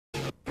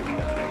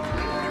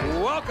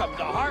Welcome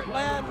to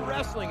Heartland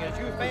Wrestling. As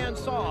you fans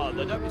saw,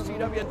 the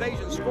WCW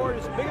Invasion scored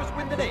its biggest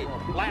win to date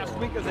last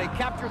week as they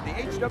captured the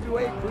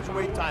HWA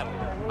Cruiserweight title.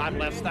 I'm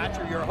Les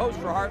Thatcher, your host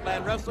for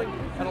Heartland Wrestling,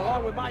 and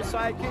along with my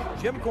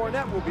sidekick, Jim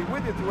Cornette, will be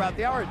with you throughout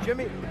the hour.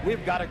 Jimmy,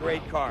 we've got a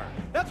great card.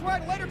 That's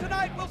right. Later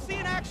tonight, we'll see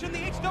in action the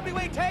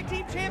HWA Tag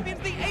Team Champions,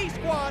 the A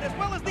Squad, as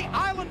well as the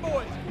Island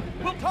Boys.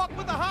 We'll talk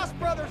with the Haas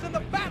brothers, and the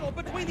battle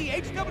between the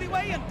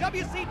HWA and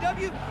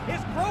WCW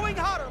is growing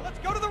hotter. Let's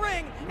go to the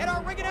ring and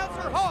our ring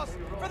announcer, Haas,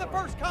 for the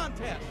first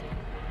contest.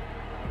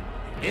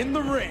 In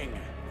the ring,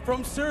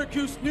 from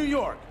Syracuse, New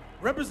York,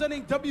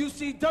 representing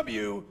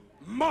WCW,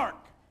 Mark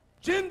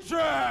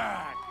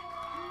Jindrak.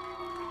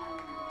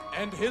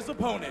 And his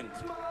opponent.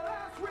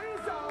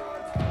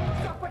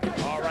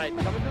 All right,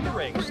 coming to the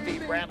ring,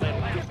 Steve Bradley.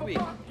 Last week,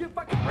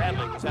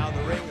 Bradley was out in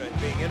the ring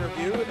and being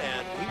interviewed,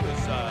 and he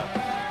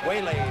was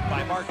waylaid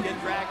by Mark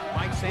Jindrak,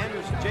 Mike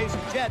Sanders, and Jason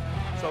Jett.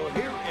 So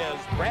here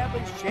is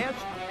Bradley's chance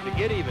to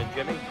get even,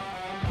 Jimmy.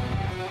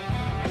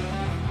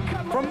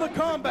 From the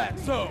combat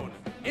zone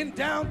in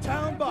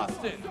downtown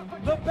Boston,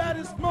 the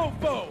baddest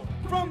mofo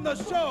from the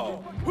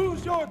show,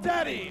 Who's Your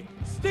Daddy?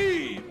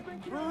 Steve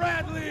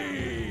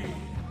Bradley.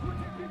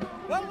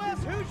 Well,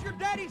 Les, Who's Your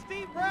Daddy?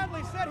 Steve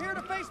Bradley set here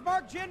to face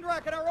Mark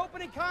Jindrak in our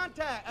opening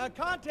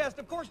contest.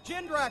 Of course,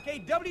 Jindrak, a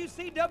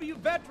WCW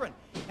veteran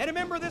and a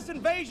member of this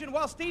invasion,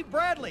 while Steve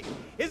Bradley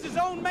is his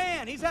own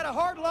man. He's had a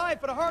hard life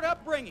and a hard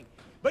upbringing,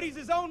 but he's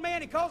his own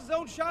man. He calls his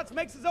own shots,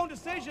 makes his own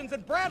decisions,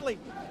 and Bradley,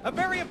 a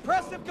very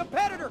impressive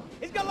competitor.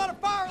 He's got a lot of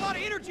fire, a lot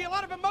of energy, a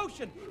lot of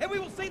emotion, and we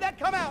will see that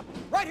come out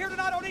right here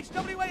tonight on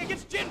HWA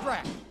against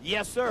Jindrak.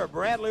 Yes, sir.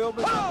 Bradley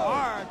opens the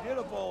hard,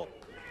 beautiful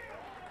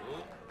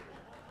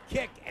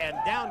kick, and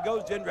down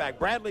goes Jindrak.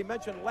 Bradley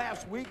mentioned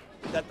last week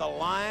that the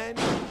line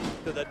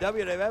to the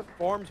WWF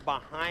forms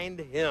behind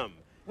him.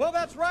 Well,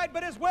 that's right,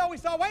 but as well we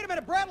saw, wait a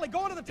minute, Bradley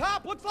going to the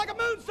top, looks like a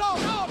moonsault.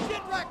 Oh,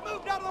 Jindrak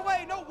moved out of the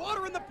way, no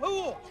water in the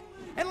pool.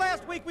 And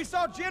last week we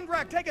saw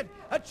Jindrak take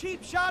a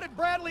cheap shot at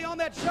Bradley on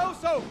that show,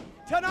 so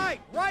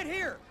tonight, right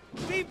here,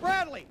 Steve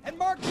Bradley and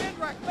Mark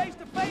Jindrak face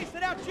to face,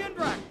 and now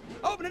Jindrak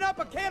opening up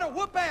a can of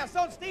whoop-ass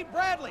on Steve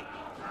Bradley.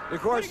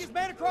 Of course, putting his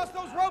man across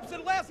those ropes,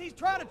 unless he's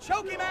trying to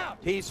choke him out.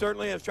 He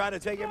certainly is trying to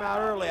take him out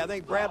early. I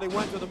think Bradley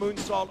went to the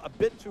moonsault a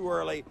bit too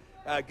early.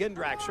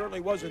 Jindrak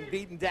certainly wasn't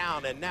beaten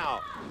down, and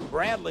now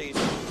Bradley's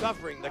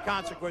suffering the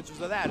consequences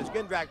of that as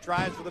Jindrak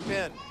tries for the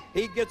pin.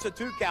 He gets a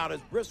 2 count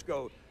as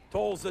Briscoe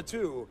tolls the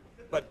 2,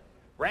 but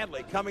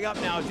Bradley coming up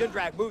now.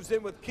 Jindrak moves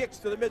in with kicks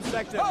to the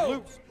midsection and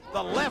loops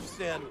the lefts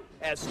in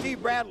as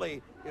Steve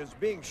Bradley is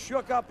being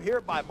shook up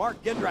here by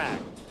Mark Jindrak.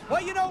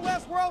 Well, you know,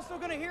 Les, we're also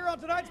going to hear on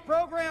tonight's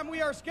program,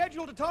 we are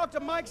scheduled to talk to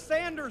Mike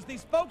Sanders, the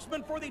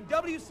spokesman for the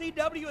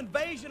WCW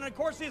Invasion. And, of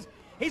course,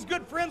 he's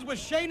good friends with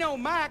Shane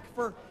O'Mac.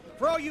 For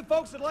all you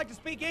folks that like to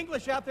speak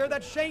English out there,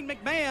 that's Shane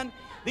McMahon,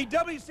 the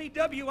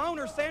WCW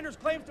owner. Sanders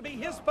claims to be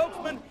his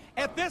spokesman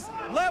at this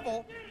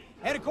level.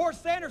 And, of course,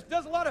 Sanders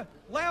does a lot of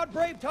loud,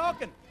 brave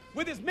talking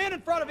with his men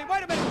in front of him.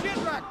 Wait a minute,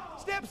 Jindrak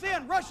steps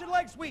in, Russian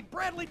leg sweep,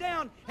 Bradley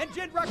down, and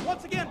Jindrak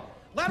once again,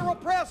 lateral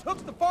press,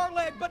 hooks the far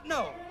leg, but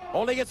no.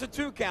 Only gets a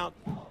 2 count.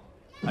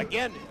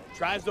 Again,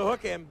 tries to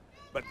hook him,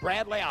 but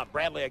Bradley out.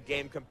 Bradley, a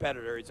game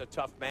competitor. He's a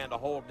tough man to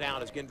hold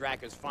down as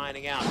Jindrak is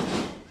finding out.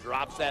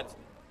 Drops that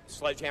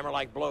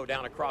sledgehammer-like blow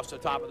down across the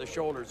top of the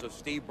shoulders of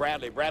Steve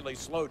Bradley. Bradley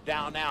slowed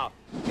down now.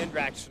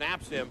 Jindrak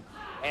snaps him,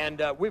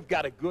 and we've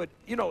got a good,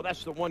 you know,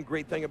 that's the one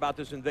great thing about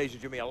this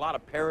invasion, Jimmy, a lot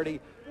of parity.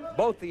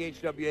 Both the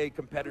HWA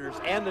competitors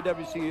and the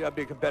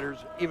WCW competitors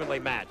evenly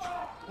matched.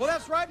 Well,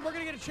 that's right, and we're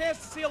going to get a chance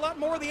to see a lot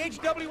more of the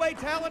HWA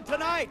talent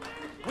tonight.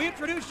 We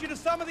introduced you to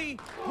some of the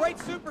great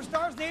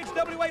superstars in the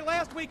HWA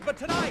last week, but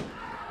tonight,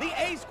 the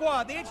A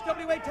Squad, the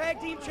HWA Tag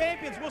Team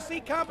Champions, will see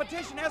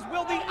competition, as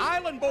will the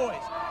Island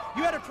Boys.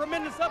 You had a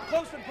tremendous up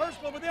close and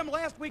personal with them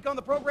last week on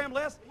the program,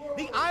 Les.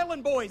 The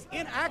Island Boys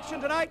in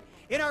action tonight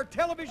in our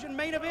television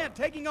main event,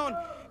 taking on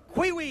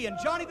Kwee and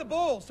Johnny the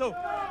Bull. So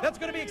that's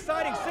going to be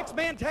exciting.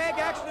 6-man tag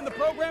action in the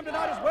program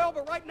tonight as well.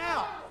 But right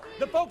now,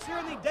 the folks here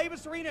in the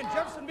Davis Arena in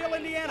Jeffersonville,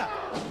 Indiana,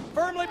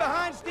 firmly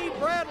behind Steve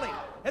Bradley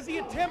as he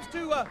attempts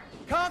to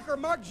conquer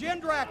Mark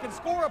Jindrak and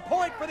score a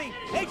point for the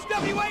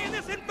HWA in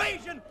this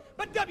invasion.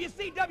 But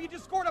WCW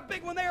just scored a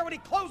big one there when he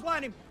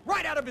clotheslined him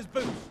right out of his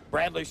boots.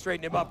 Bradley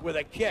straightened him up with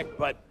a kick,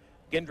 but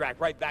Jindrak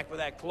right back with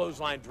that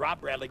clothesline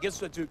drop. Bradley gets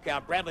the 2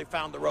 count. Bradley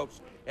found the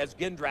ropes as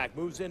Jindrak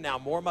moves in now,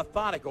 more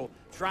methodical,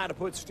 trying to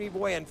put Steve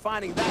away and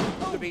finding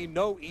that to be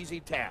no easy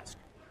task.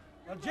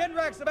 Well,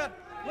 Jindrak's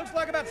looks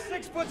like about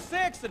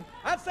 6'6", and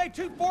I'd say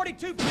 240,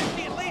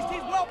 250 at least.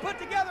 He's well put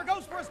together,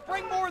 goes for a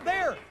springboard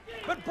there.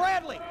 But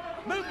Bradley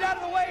moved out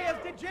of the way, as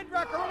did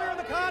Jindrak earlier in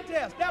the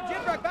contest. Now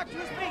Jindrak back to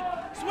his feet,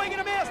 swing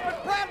and a miss,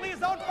 but Bradley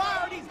is on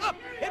fire, and he's up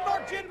in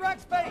Mark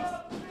Jindrak's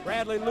face.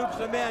 Bradley loops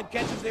him in,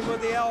 catches him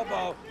with the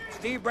elbow.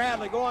 Steve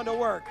Bradley going to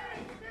work.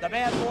 The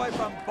bad boy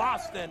from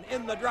Boston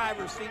in the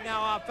driver's seat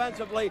now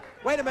offensively.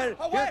 Wait a minute.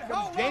 Here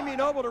comes Jamie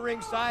Noble to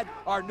ringside,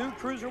 our new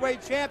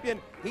Cruiserweight champion.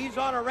 He's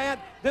on a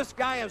rant. This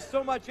guy has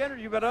so much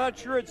energy, but I'm not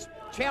sure it's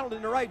channeled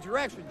in the right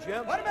direction,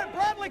 Jim. Wait a minute.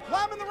 Bradley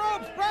climbing the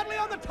ropes. Bradley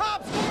on the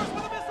top. Scores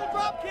with a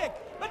kick.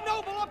 But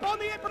Noble up on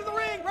the apron of the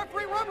ring.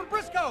 Referee Robert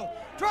Briscoe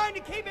trying to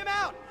keep him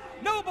out.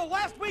 Noble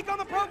last week on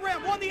the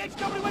program won the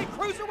HWA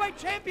Cruiserweight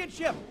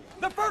Championship.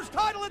 The first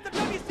title at the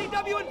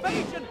WCW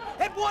Invasion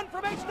had won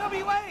from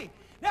HWA.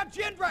 Now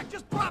Jindrak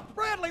just dropped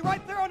Bradley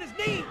right there on his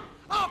knee.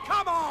 Oh,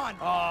 come on.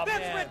 Oh,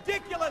 That's man.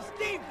 ridiculous.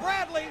 Steve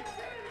Bradley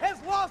has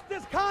lost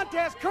this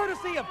contest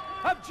courtesy of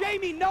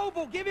Jamie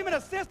Noble. Give him an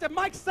assist. And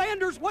Mike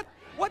Sanders, what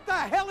the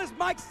hell is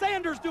Mike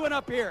Sanders doing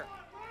up here?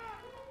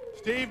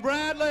 Steve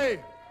Bradley.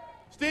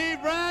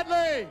 Steve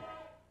Bradley.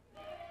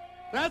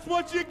 That's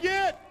what you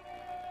get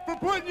for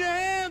putting your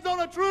hands on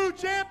a true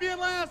champion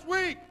last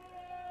week.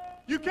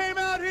 You came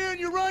out here and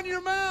you run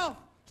your mouth.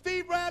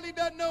 Steve Bradley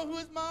doesn't know who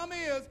his mama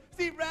is.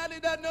 Steve Bradley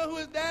doesn't know who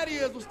his daddy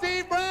is. Well,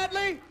 Steve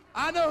Bradley,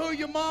 I know who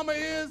your mama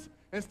is.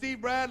 And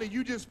Steve Bradley,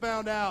 you just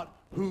found out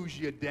who's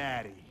your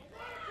daddy.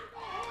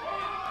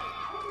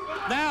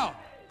 Now,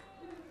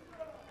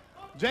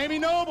 Jamie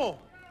Noble,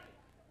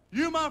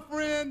 you, my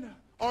friend,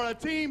 are a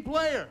team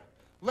player.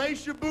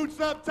 Lace your boots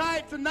up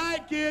tight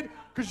tonight, kid,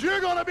 because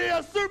you're going to be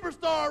a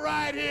superstar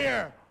right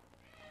here.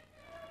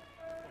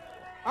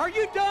 Are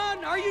you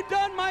done? Are you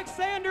done, Mike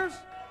Sanders?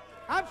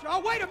 I'm sure.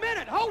 Oh, wait a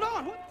minute. Hold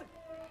on. What the?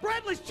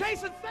 Bradley's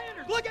chasing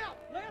Sanders. Look out,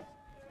 Les.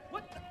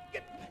 What the?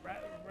 Get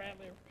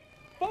Bradley.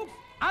 Folks,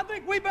 I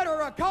think we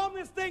better calm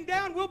this thing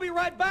down. We'll be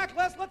right back.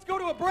 Let's go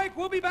to a break.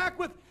 We'll be back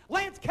with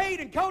Lance Cade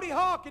and Cody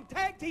Hawk in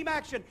tag team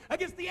action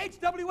against the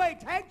HWA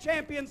Tag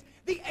Champions,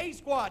 the A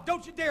Squad.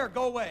 Don't you dare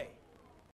go away.